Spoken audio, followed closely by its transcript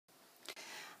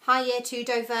Hi Year 2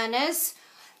 Dovernas.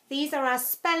 These are our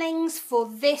spellings for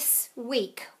this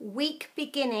week. Week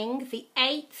beginning the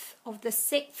 8th of the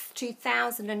 6th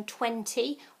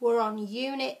 2020. We're on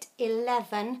Unit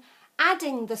 11,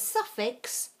 adding the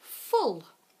suffix full.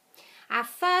 Our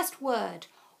first word,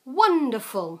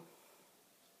 wonderful.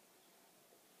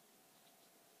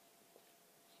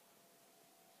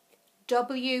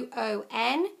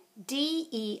 W-O-N-D-E-R-F-U-L.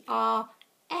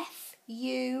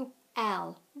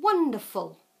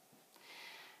 Wonderful.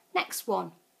 Next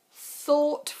one,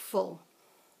 thoughtful.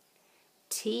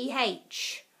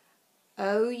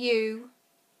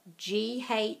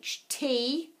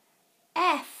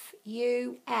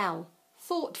 T-H-O-U-G-H-T-F-U-L.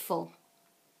 Thoughtful.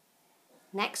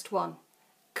 Next one,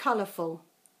 colourful.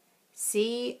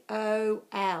 C-O-L-O-U-R-F-U-L.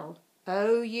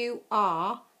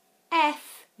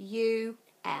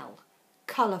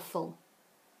 Colourful.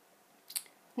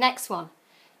 Next one,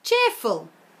 cheerful.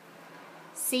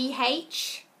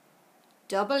 C-H-E-E-R-F-U-L.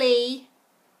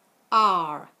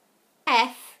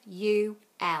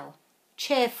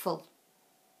 Cheerful.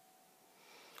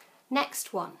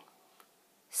 Next one,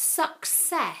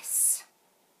 success.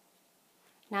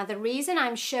 Now the reason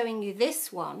I'm showing you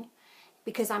this one,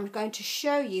 because I'm going to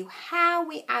show you how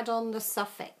we add on the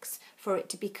suffix for it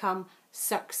to become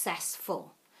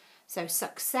successful. So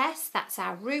success, that's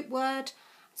our root word.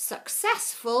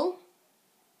 Successful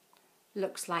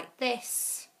looks like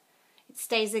this. It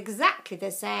stays exactly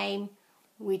the same.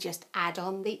 We just add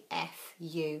on the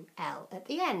F-U-L at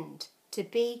the end to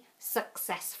be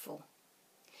successful.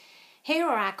 Here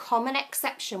are our common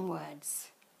exception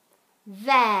words.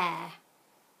 There,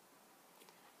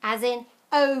 as in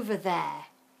over there.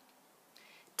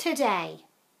 Today.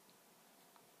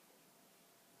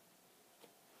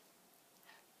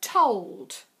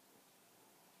 Told.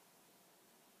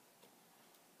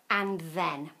 And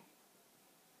then.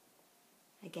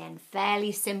 Again,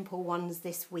 fairly simple ones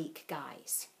this week,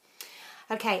 guys.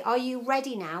 Okay, are you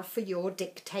ready now for your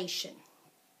dictation?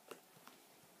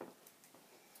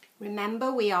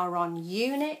 Remember, we are on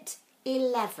Unit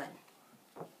 11.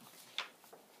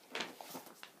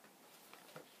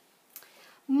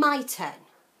 My turn.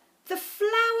 The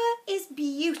flower is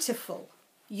beautiful.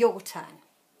 Your turn.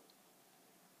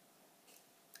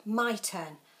 My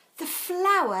turn. The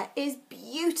flower is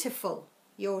beautiful.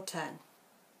 Your turn.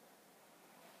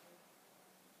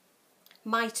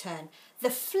 My turn.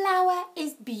 The flower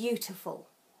is beautiful.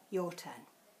 Your turn.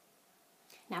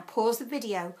 Now pause the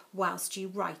video whilst you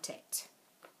write it.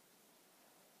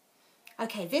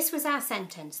 Okay, this was our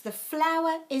sentence. The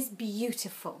flower is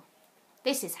beautiful.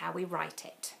 This is how we write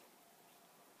it.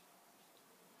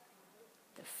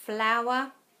 The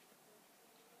flower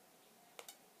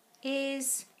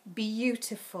is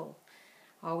beautiful.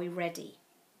 Are we ready?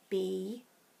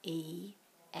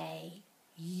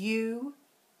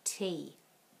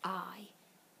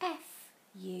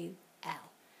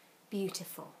 B-E-A-U-T-I-F-U-L.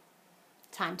 Beautiful.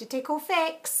 Time to tick or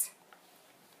fix.